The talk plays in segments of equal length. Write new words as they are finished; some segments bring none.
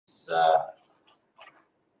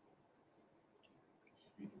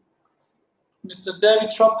Mr. David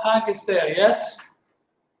Tropp is there, yes?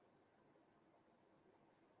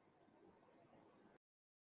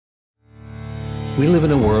 We live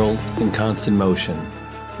in a world in constant motion.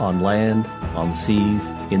 On land, on seas,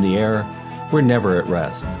 in the air, we're never at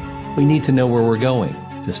rest. We need to know where we're going,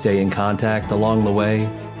 to stay in contact along the way,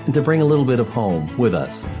 and to bring a little bit of home with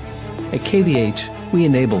us. At KVH, we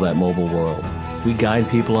enable that mobile world. We guide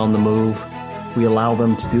people on the move. We allow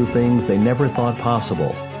them to do things they never thought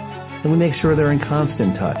possible. And we make sure they're in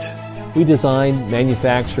constant touch. We design,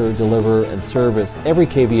 manufacture, deliver, and service every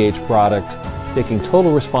KVH product, taking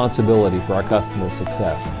total responsibility for our customers'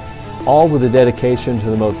 success, all with a dedication to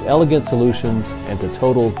the most elegant solutions and to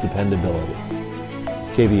total dependability.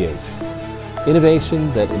 KVH,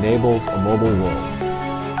 innovation that enables a mobile world.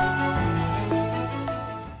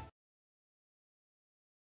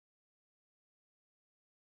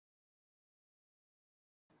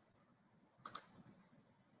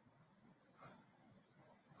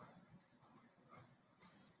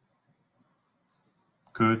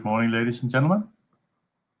 Good morning, ladies and gentlemen.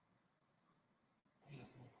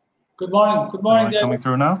 Good morning. Good morning, David. Coming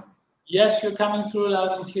through now? Yes, you're coming through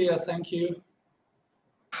loud and clear. Thank you.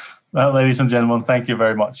 Well, ladies and gentlemen, thank you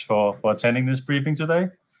very much for attending this briefing today.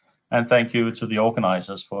 And thank you to the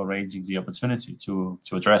organizers for arranging the opportunity to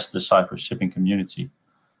address the Cyprus shipping community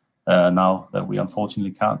now that we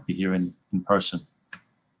unfortunately can't be here in person.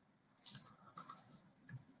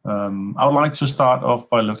 I would like to start off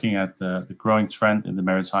by looking at the growing trend in the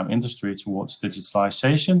maritime industry towards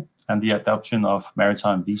digitalization and the adoption of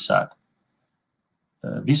maritime VSAT.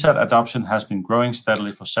 VSAT adoption has been growing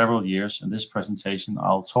steadily for several years. In this presentation,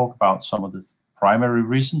 I'll talk about some of the primary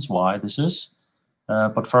reasons why this is.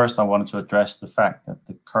 But first, I wanted to address the fact that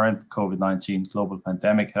the current COVID-19 global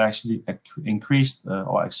pandemic had actually increased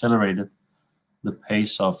or accelerated the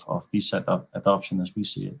pace of VSAT adoption as we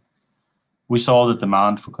see it. We saw the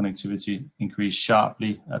demand for connectivity increase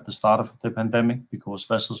sharply at the start of the pandemic because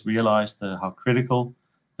vessels realized how critical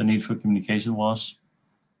the need for communication was.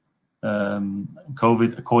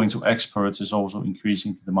 COVID, according to experts, is also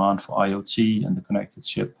increasing the demand for IoT and the connected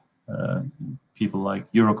ship. People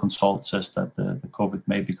like Euroconsult says that the COVID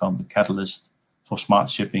may become the catalyst for smart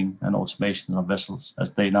shipping and automation of vessels,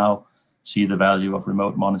 as they now see the value of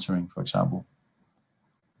remote monitoring, for example.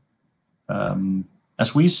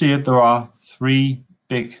 As we see it, there are three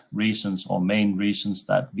big reasons or main reasons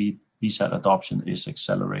that VSAT adoption is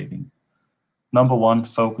accelerating. Number one,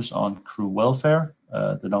 focus on crew welfare.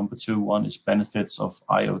 The number two one is benefits of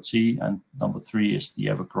IoT. And number three is the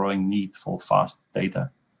ever-growing need for fast data.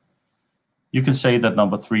 You can say that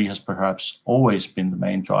number three has perhaps always been the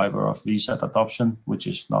main driver of VSAT adoption, which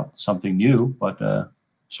is not something new, but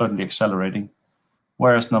certainly accelerating.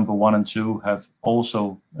 Whereas number one and two have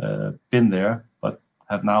also been there, but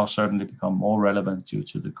have now certainly become more relevant due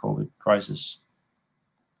to the COVID crisis.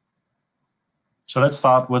 So let's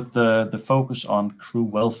start with the focus on crew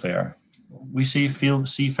welfare. We see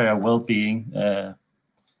seafarer well-being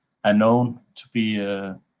known to be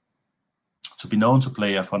known to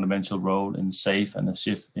play a fundamental role in safe and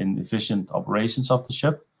efficient operations of the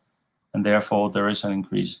ship, and therefore there is an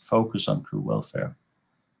increased focus on crew welfare.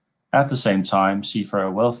 At the same time, seafarer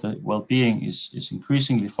well-being is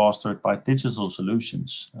increasingly fostered by digital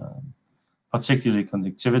solutions, particularly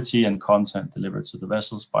connectivity and content delivered to the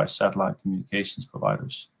vessels by satellite communications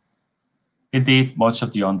providers. Indeed, much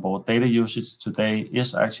of the onboard data usage today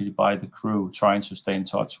is actually by the crew trying to stay in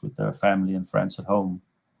touch with their family and friends at home.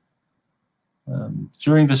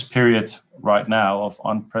 During this period right now of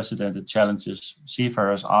unprecedented challenges,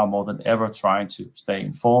 seafarers are more than ever trying to stay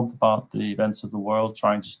informed about the events of the world,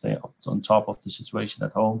 trying to stay on top of the situation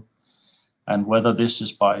at home. And whether this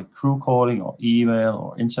is by crew calling or email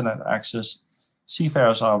or internet access,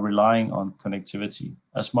 seafarers are relying on connectivity.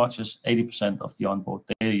 As much as 80% of the onboard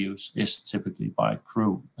data use is typically by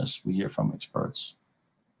crew, as we hear from experts.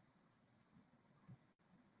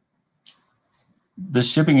 The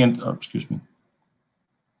shipping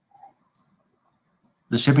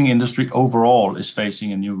industry overall is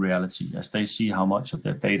facing a new reality as they see how much of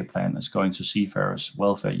their data plan is going to seafarers'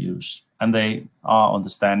 welfare use. And they are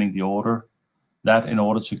understanding the order that in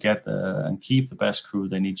order to get and keep the best crew,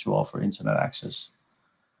 they need to offer internet access.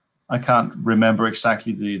 I can't remember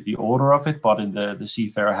exactly the order of it, but in the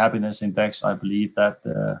Seafarer Happiness Index, I believe that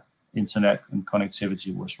internet and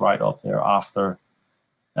connectivity was right up there after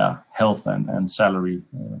health and salary,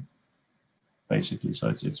 basically. So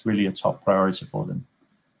it's really a top priority for them.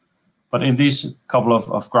 But in these couple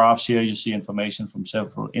of graphs here, you see information from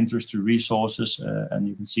several industry resources, and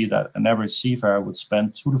you can see that an average seafarer would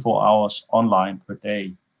spend 2 to 4 hours online per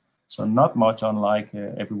day. So not much unlike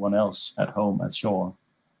everyone else at home at shore.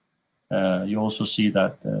 You also see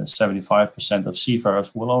that 75% of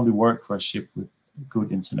seafarers will only work for a ship with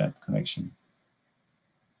good internet connection.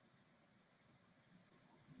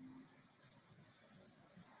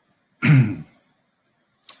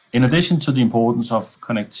 In addition to the importance of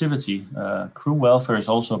connectivity, crew welfare is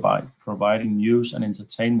also by providing news and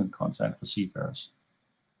entertainment content for seafarers.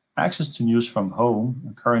 Access to news from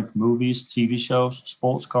home, current movies, TV shows,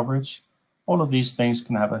 sports coverage, all of these things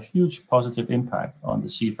can have a huge positive impact on the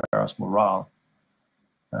seafarer's morale.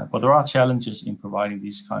 But there are challenges in providing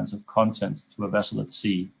these kinds of content to a vessel at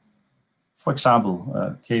sea. For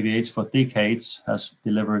example, KVH for decades has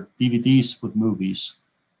delivered DVDs with movies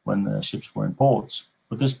when ships were in port.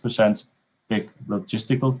 But this presents big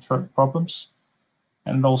logistical problems.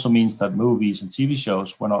 And it also means that movies and TV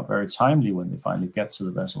shows were not very timely when they finally get to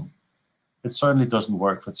the vessel. It certainly doesn't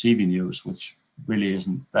work for TV news, which really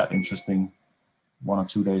isn't that interesting 1 or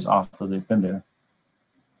 2 days after they've been there.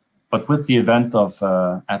 But with the advent of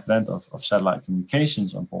satellite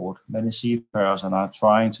communications on board, many seafarers are now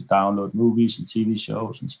trying to download movies and TV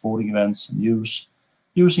shows and sporting events and news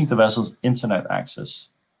using the vessel's internet access.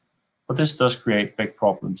 But this does create big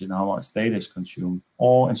problems in how much data is consumed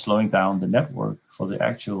or in slowing down the network for the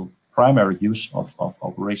actual primary use of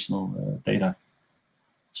operational data.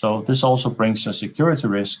 So this also brings a security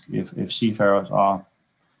risk if seafarers are,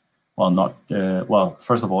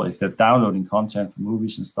 first of all, if they're downloading content from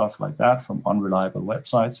movies and stuff like that from unreliable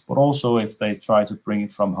websites, but also if they try to bring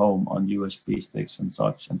it from home on USB sticks and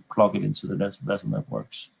such and plug it into the vessel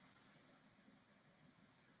networks.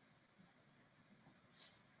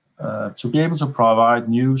 To be able to provide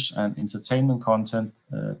news and entertainment content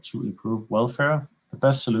to improve welfare, the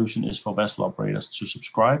best solution is for vessel operators to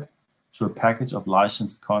subscribe to a package of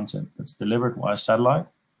licensed content that's delivered via satellite,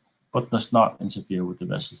 but does not interfere with the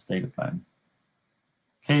vessel's data plan.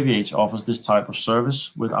 KVH offers this type of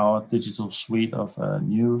service with our digital suite of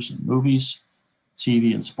news and movies,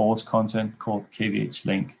 TV and sports content called KVH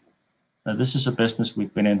Link. This is a business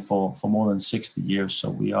we've been in for more than 60 years, so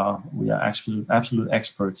we are absolute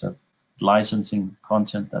experts at licensing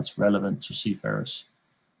content that's relevant to seafarers.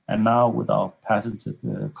 And now with our patented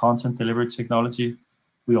content delivery technology,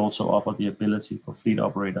 we also offer the ability for fleet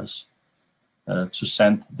operators to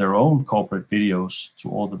send their own corporate videos to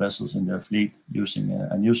all the vessels in their fleet using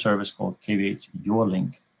a new service called KVH Your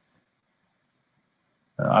Link.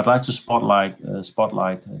 I'd like to spotlight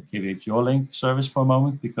KVH Your Link service for a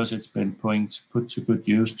moment because it's been put to good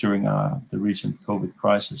use during the recent COVID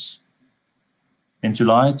crisis. In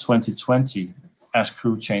July 2020, as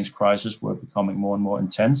crew change crises were becoming more and more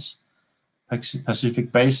intense,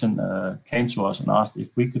 Pacific Basin came to us and asked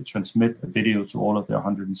if we could transmit a video to all of their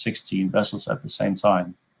 116 vessels at the same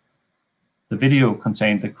time. The video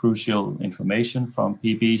contained the crucial information from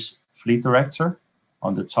PB's fleet director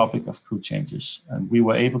on the topic of crew changes, and we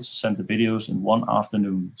were able to send the videos in one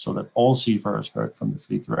afternoon so that all seafarers heard from the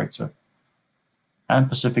fleet director. And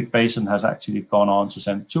Pacific Basin has actually gone on to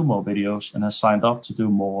send 2 more videos and has signed up to do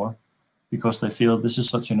more because they feel this is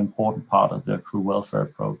such an important part of their crew welfare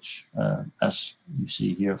approach, as you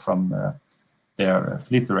see here from their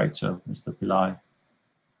fleet director, Mr. Pillai.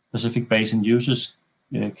 Pacific Basin uses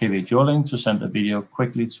KVH Your Link to send a video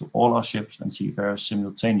quickly to all our ships and seafarers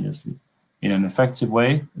simultaneously. In an effective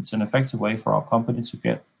way, it's an effective way for our company to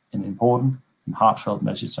get an important and heartfelt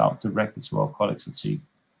message out directly to our colleagues at sea.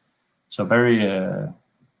 So very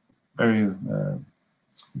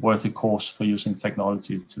worthy course for using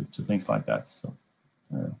technology to things like that. So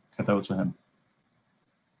kudos to him.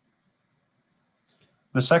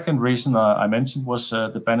 The second reason I mentioned was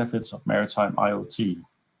the benefits of maritime IoT.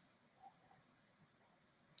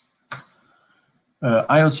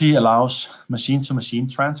 IoT allows machine-to-machine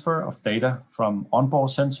transfer of data from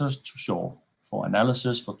onboard sensors to shore for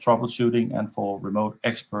analysis, for troubleshooting, and for remote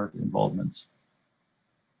expert involvement,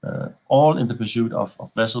 all in the pursuit of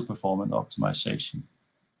vessel performance optimization.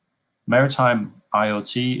 Maritime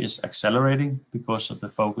IoT is accelerating because of the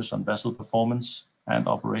focus on vessel performance and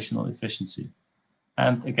operational efficiency.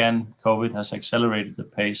 And again, COVID has accelerated the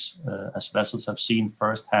pace as vessels have seen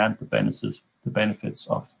firsthand the benefits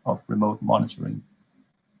of remote monitoring.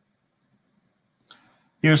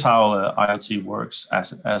 Here's how IoT works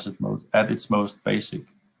at its most basic.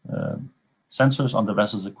 Sensors on the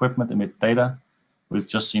vessel's equipment emit data. We've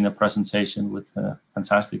just seen a presentation with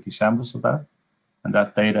fantastic examples of that. And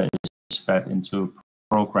that data is fed into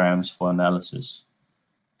programs for analysis.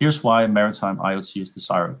 Here's why maritime IoT is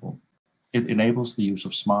desirable. it enables the use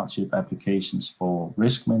of smart ship applications for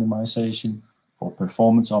risk minimization, for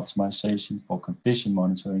performance optimization, for condition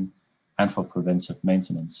monitoring, and for preventive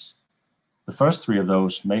maintenance. The first three of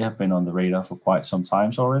those may have been on the radar for quite some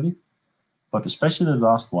time already, but especially the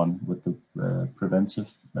last one with the preventive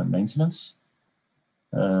maintenance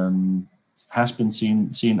has been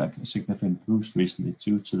seen a significant boost recently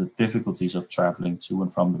due to the difficulties of traveling to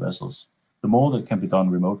and from the vessels. The more that can be done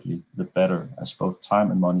remotely, the better, as both time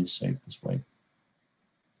and money is saved this way.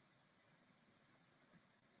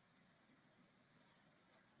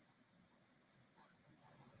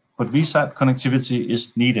 But VSAT connectivity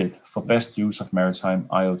is needed for best use of maritime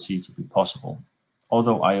IoT to be possible.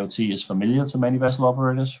 Although IoT is familiar to many vessel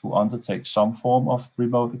operators who undertake some form of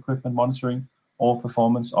remote equipment monitoring or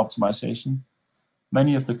performance optimization,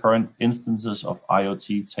 many of the current instances of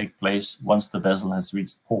IoT take place once the vessel has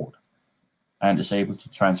reached port and is able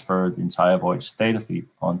to transfer the entire voyage data feed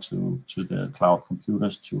onto the cloud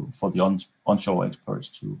computers for the onshore experts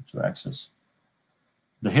to access.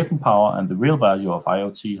 The hidden power and the real value of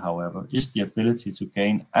IoT, however, is the ability to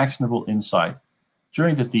gain actionable insight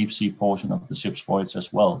during the deep sea portion of the ship's voyage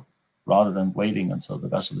as well, rather than waiting until the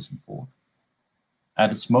vessel is in port.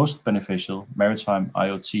 At its most beneficial, maritime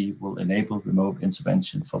IoT will enable remote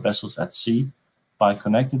intervention for vessels at sea by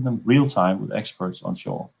connecting them real-time with experts on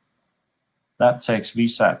shore. That takes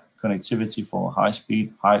VSAT connectivity for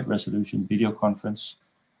high-speed, high-resolution video conference.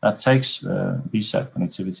 That takes VSAT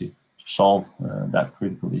connectivity to solve that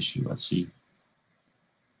critical issue at sea.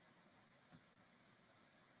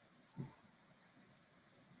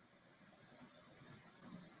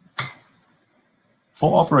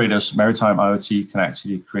 For operators, maritime IoT can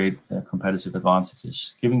actually create competitive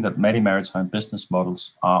advantages. Given that many maritime business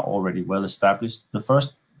models are already well established, the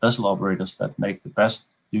first vessel operators that make the best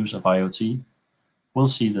use of IoT will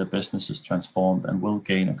see their businesses transformed and will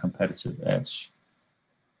gain a competitive edge.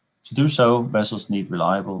 To do so, vessels need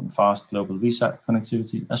reliable and fast global VSAT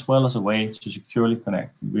connectivity, as well as a way to securely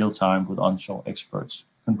connect in real time with onshore experts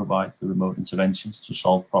who can provide the remote interventions to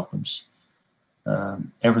solve problems.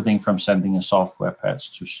 Everything from sending a software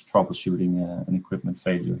patch to troubleshooting an equipment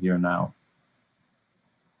failure here and now.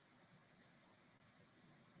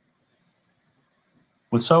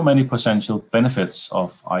 With so many potential benefits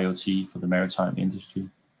of IoT for the maritime industry,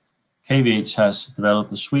 KVH has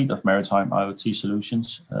developed a suite of maritime IoT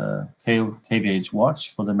solutions, KVH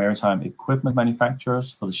Watch for the maritime equipment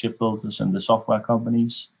manufacturers, for the shipbuilders and the software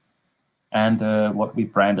companies, and what we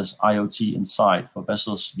brand as IoT Inside for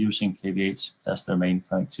vessels using KVH as their main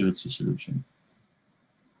connectivity solution.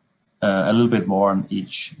 A little bit more on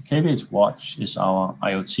each. KVH Watch is our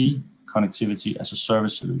IoT connectivity as a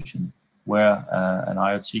service solution, where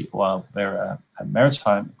a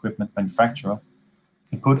maritime equipment manufacturer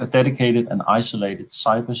can put a dedicated and isolated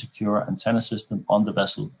cyber-secure antenna system on the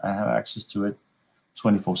vessel and have access to it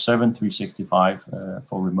 24/7, 365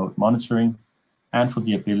 for remote monitoring and for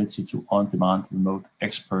the ability to on-demand remote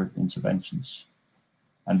expert interventions.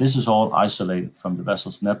 And this is all isolated from the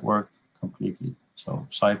vessel's network completely, so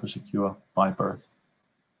cyber-secure by birth.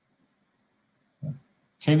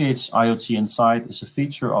 KVH IoT Inside is a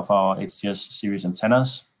feature of our HTS series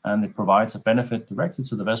antennas, and it provides a benefit directly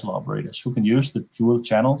to the vessel operators who can use the dual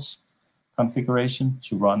channels configuration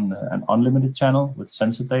to run an unlimited channel with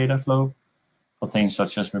sensor data flow for things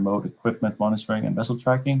such as remote equipment monitoring and vessel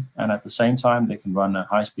tracking. And at the same time, they can run a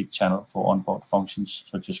high-speed channel for onboard functions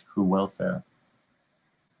such as crew welfare.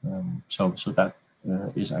 So that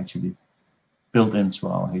is actually built into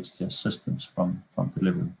our HTS systems from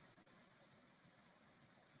delivery.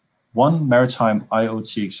 One maritime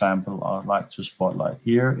IoT example I'd like to spotlight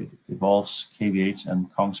here, it involves KVH and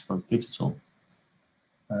Kongsberg Digital.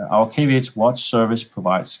 Our KVH Watch service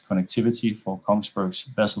provides connectivity for Kongsberg's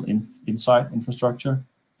Vessel Insight infrastructure,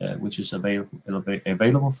 which is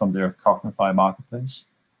available from their Cognify marketplace.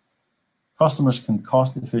 Customers can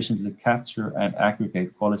cost-efficiently capture and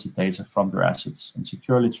aggregate quality data from their assets and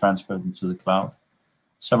securely transfer them to the cloud.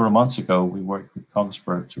 Several months ago, we worked with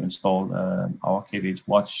Kongsberg to install our KVH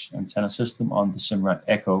Watch antenna system on the Simrad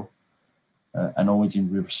Echo, a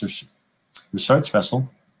Norwegian research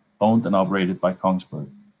vessel owned and operated by Kongsberg.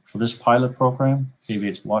 For this pilot program,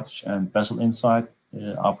 KVH Watch and Vessel Insight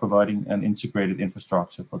are providing an integrated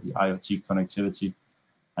infrastructure for the IoT connectivity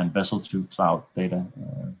and vessel-to-cloud data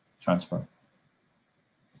transfer.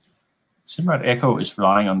 Simrad Echo is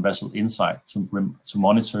relying on Vessel Insight to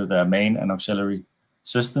monitor their main and auxiliary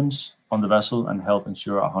systems on the vessel and help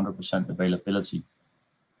ensure 100% availability.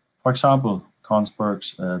 For example,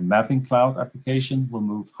 Kongsberg's mapping cloud application will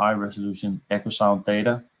move high-resolution echo sound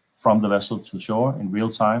data from the vessel to shore in real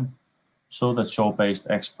time so that shore-based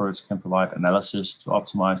experts can provide analysis to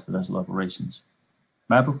optimize the vessel operations.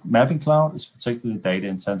 Mapping cloud is particularly data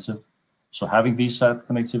intensive, so having VSAT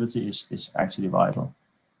connectivity is actually vital.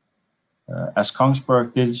 As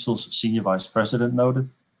Kongsberg Digital's Senior Vice President noted,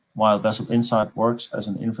 while Vessel Insight works as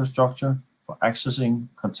an infrastructure for accessing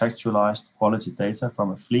contextualized quality data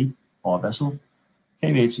from a fleet or a vessel,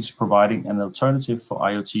 KVH is providing an alternative for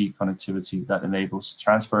IoT connectivity that enables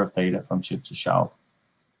transfer of data from ship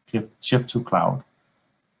to cloud.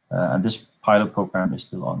 And this pilot program is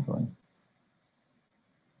still ongoing.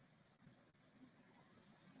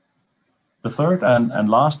 The third and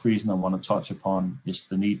last reason I want to touch upon is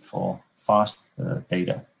the need for fast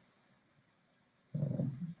data.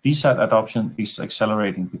 VSAT adoption is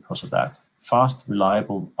accelerating because of that. Fast,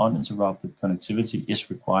 reliable, uninterrupted connectivity is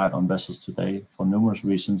required on vessels today for numerous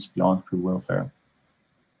reasons beyond crew welfare.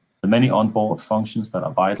 The many onboard functions that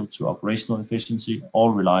are vital to operational efficiency all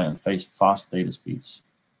rely on fast data speeds.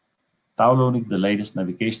 Downloading the latest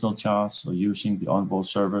navigational charts or using the onboard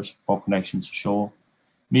servers for connection to shore,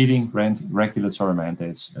 meeting regulatory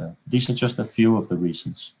mandates. These are just a few of the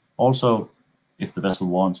reasons. Also, if the vessel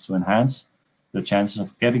wants to enhance the chances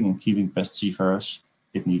of getting and keeping best seafarers,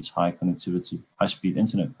 it needs high connectivity, high-speed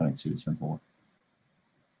internet connectivity on board.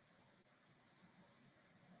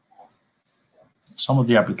 Some of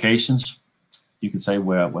the applications, you could say,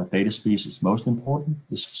 where data speed is most important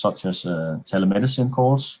is such as telemedicine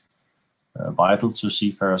calls, vital to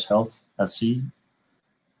seafarers' health at sea,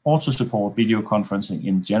 or to support video conferencing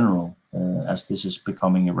in general, as this is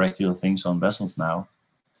becoming a regular thing on vessels now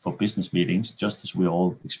for business meetings, just as we're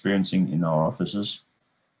all experiencing in our offices,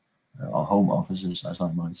 our home offices, as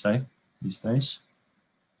I might say, these days.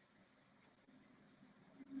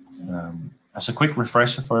 As a quick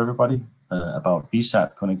refresher for everybody about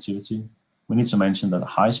VSAT connectivity, we need to mention that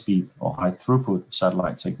high-speed or high-throughput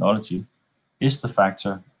satellite technology is the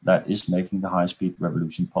factor that is making the high-speed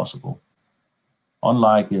revolution possible.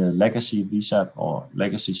 Unlike legacy VSAT or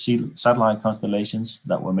legacy satellite constellations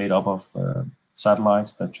that were made up of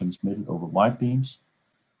satellites that transmitted over wide beams,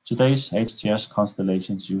 today's HTS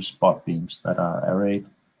constellations use spot beams that are arrayed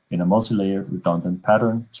in a multi-layered redundant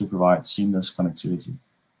pattern to provide seamless connectivity.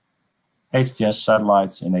 HTS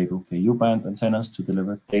satellites enable Ku-band antennas to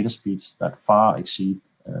deliver data speeds that far exceed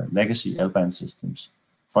legacy L-band systems.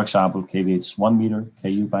 For example, KVH's 1 meter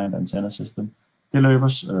Ku-band antenna system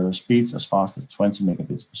delivers speeds as fast as 20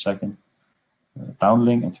 megabits per second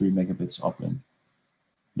downlink and 3 megabits uplink.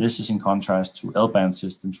 This is in contrast to L-band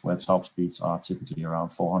systems where top speeds are typically around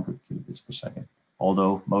 400 kilobits per second.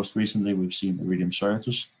 Although most recently we've seen Iridium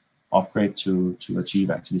Certus upgrade to achieve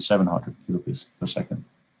actually 700 kilobits per second.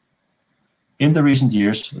 In the recent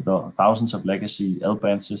years, the thousands of legacy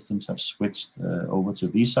L-band systems have switched over to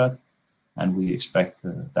VSAT, and we expect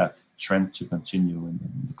that trend to continue in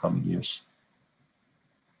the coming years.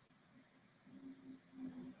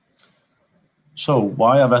 So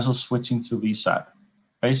why are vessels switching to VSAT?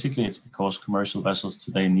 Basically, it's because commercial vessels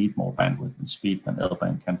today need more bandwidth and speed than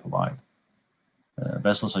L-band can provide.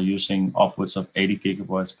 Vessels are using upwards of 80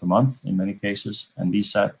 gigabytes per month in many cases, and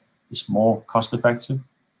VSAT is more cost-effective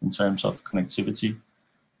in terms of connectivity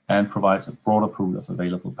and provides a broader pool of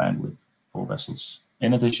available bandwidth for vessels.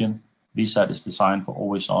 In addition, VSAT is designed for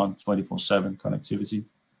always-on 24/7 connectivity,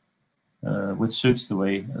 which suits the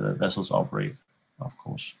way vessels operate, of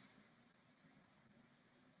course.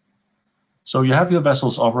 So you have your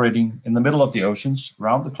vessels operating in the middle of the oceans,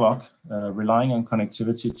 round the clock, relying on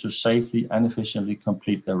connectivity to safely and efficiently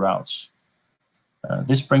complete their routes.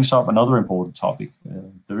 This brings up another important topic.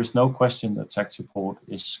 There is no question that tech support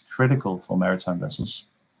is critical for maritime vessels.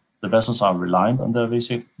 The vessels are reliant on their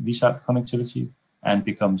VSAT connectivity and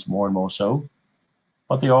becomes more and more so,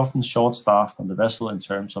 but they are often short-staffed on the vessel in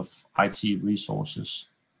terms of IT resources.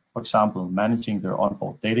 For example, managing their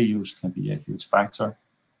onboard data use can be a huge factor,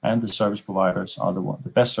 and the service providers are the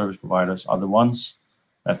best service providers are the ones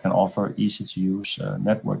that can offer easy-to-use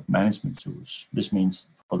network management tools. This means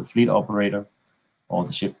for the fleet operator or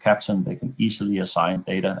the ship captain, they can easily assign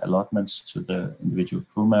data allotments to the individual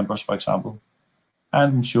crew members, for example,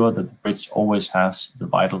 and ensure that the bridge always has the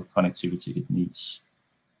vital connectivity it needs,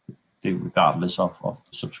 regardless of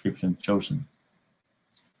the subscription chosen.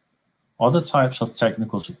 Other types of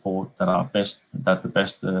technical support that the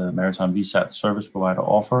best maritime VSAT service provider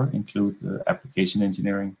offer include application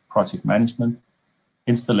engineering, project management,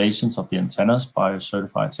 installations of the antennas by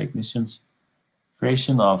certified technicians,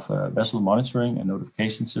 creation of vessel monitoring and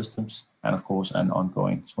notification systems, and of course, an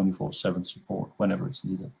ongoing 24/7 support whenever it's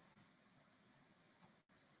needed.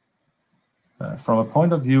 From a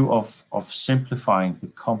point of view of simplifying the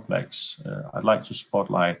complex, I'd like to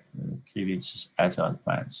spotlight KVH's Agile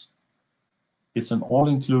plans. It's an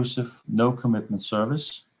all-inclusive, no-commitment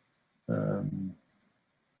service,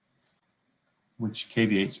 which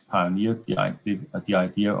KVH pioneered the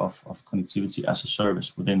idea of connectivity as a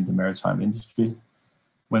service within the maritime industry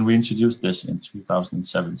when we introduced this in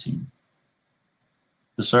 2017.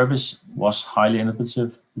 The service was highly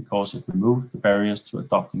innovative because it removed the barriers to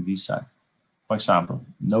adopting VSAT. For example,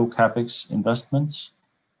 no CapEx investments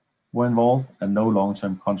were involved and no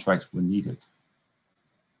long-term contracts were needed.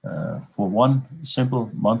 For one simple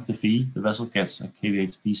monthly fee, the vessel gets a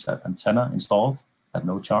KVH VSAT antenna installed at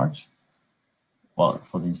no charge. Well,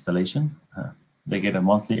 for the installation, they get a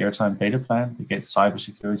monthly airtime data plan, they get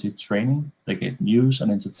cybersecurity training, they get news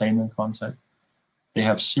and entertainment content, they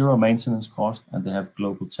have zero maintenance cost, and they have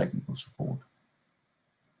global technical support.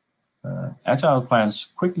 Agile plans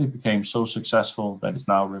quickly became so successful that it's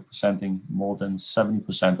now representing more than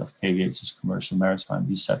 70% of KVH's commercial maritime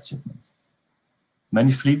VSAT shipments.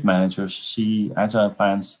 Many fleet managers see Agile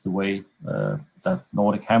plans the way that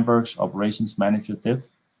Nordic Hamburg's operations manager did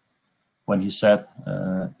when he said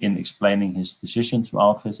in explaining his decision to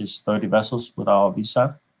outfit his 30 vessels with our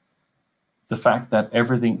VSAT, the fact that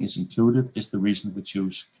everything is included is the reason we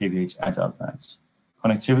choose KVH Agile plans.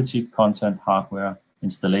 Connectivity, content, hardware,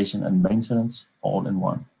 installation and maintenance all in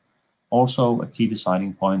one. Also a key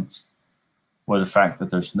deciding point were the fact that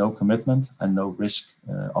there's no commitment and no risk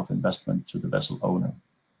of investment to the vessel owner.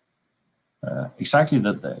 Especially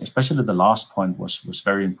the last point was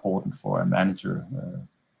very important for a manager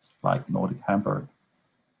like Nordic Hamburg.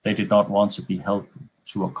 They did not want to be held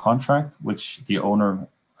to a contract which the owner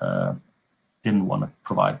didn't want to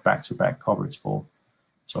provide back-to-back coverage for.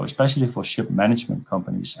 So especially for ship management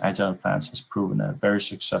companies, Agile plans has proven a very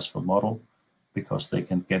successful model because they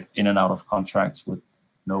can get in and out of contracts with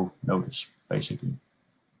no notice, basically.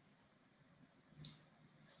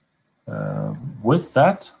 With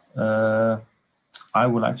that, I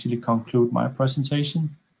will actually conclude my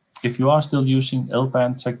presentation. If you are still using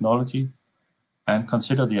L-band technology and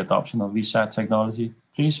consider the adoption of VSAT technology,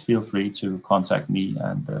 please feel free to contact me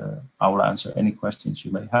and I will answer any questions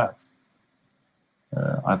you may have.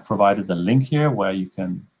 I've provided the link here where you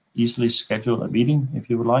can easily schedule a meeting if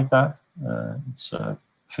you would like that. It's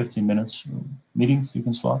 15 minutes meetings you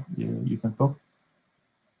can slot, you can book.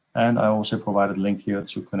 And I also provided a link here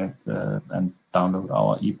to connect and download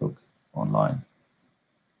our ebook online.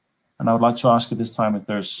 And I would like to ask at this time if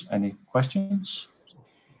there's any questions.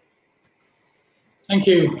 Thank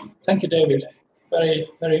you, David. Very,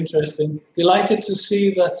 very interesting. Delighted to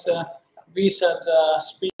see that VSAT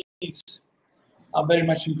speeds are very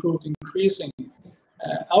much improved, increasing.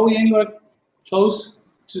 Are we anywhere close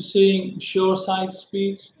to seeing shoreside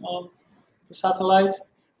speeds on the satellite?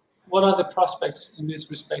 What are the prospects in this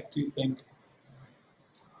respect, do you think?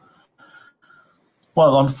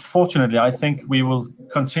 Well, unfortunately, I think we will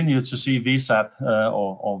continue to see VSAT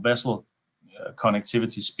or vessel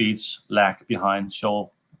connectivity speeds lag behind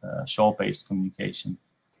shore-based communication.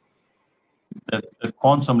 The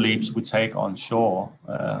quantum leaps we take on shore,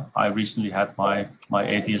 I recently had my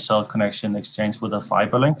ADSL connection exchanged with a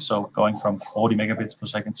fiber link, so going from 40 megabits per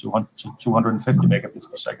second to 250 megabits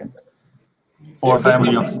per second for a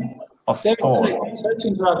family of four. Sorry to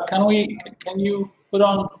interrupt. Can you put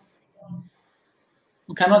on?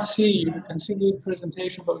 We cannot see you. We can see the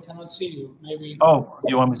presentation, but we cannot see you. Maybe. Oh,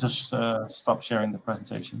 you want me to stop sharing the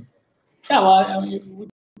presentation? Yeah, well, I mean, you would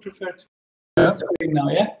prefer to do it screen now,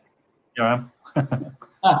 yeah? Yeah.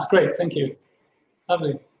 That's great. Thank you.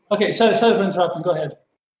 Lovely. Okay, sorry for interrupting. Go ahead.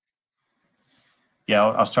 Yeah,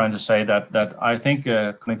 I was trying to say that I think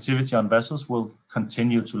connectivity on vessels will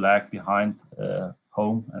continue to lag behind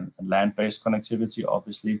home and land-based connectivity,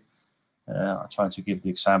 obviously. I'm trying to give the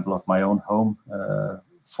example of my own home.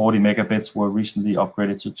 40 megabits were recently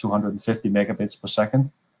upgraded to 250 megabits per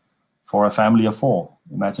second for a family of four.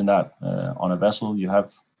 Imagine that. On a vessel, you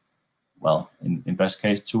have, well, in best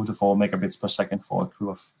case, 2 to 4 megabits per second for a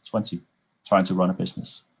crew of 20 trying to run a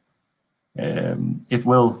business. It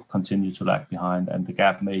will continue to lag behind, and the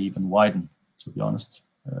gap may even widen, to be honest.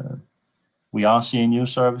 We are seeing new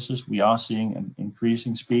services, we are seeing an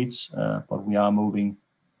increasing speeds, but we are moving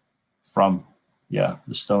from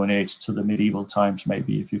the Stone Age to the medieval times,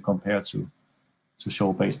 maybe, if you compare to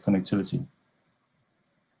shore-based connectivity.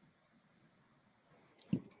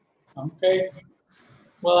 Okay.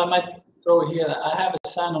 Well, I might throw here. I have a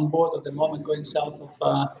son on board at the moment going south of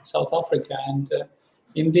South Africa, and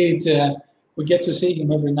indeed we get to see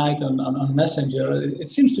him every night on Messenger. It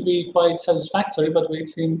seems to be quite satisfactory, but we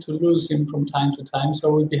seem to lose him from time to time.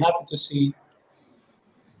 So we'd be happy to see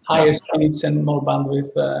higher speeds and more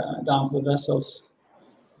bandwidth down to the vessels.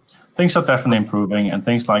 Things are definitely improving, and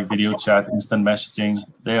things like video chat, instant messaging,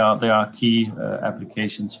 they are key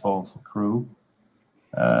applications for crew.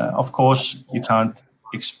 Of course, you can't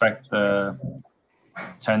expect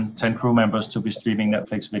 10 crew members to be streaming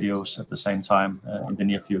Netflix videos at the same time in the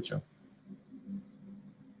near future.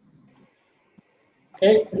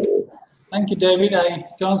 Okay, thank you, David. I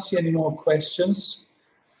don't see any more questions.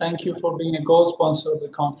 Thank you for being a gold sponsor of the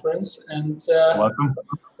conference, and welcome.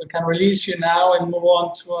 We can release you now and move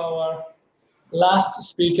on to our last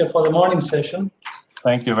speaker for the morning session.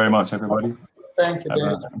 Thank you very much, everybody. Thank you,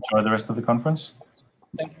 David. Enjoy the rest of the conference.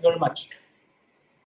 Thank you very much.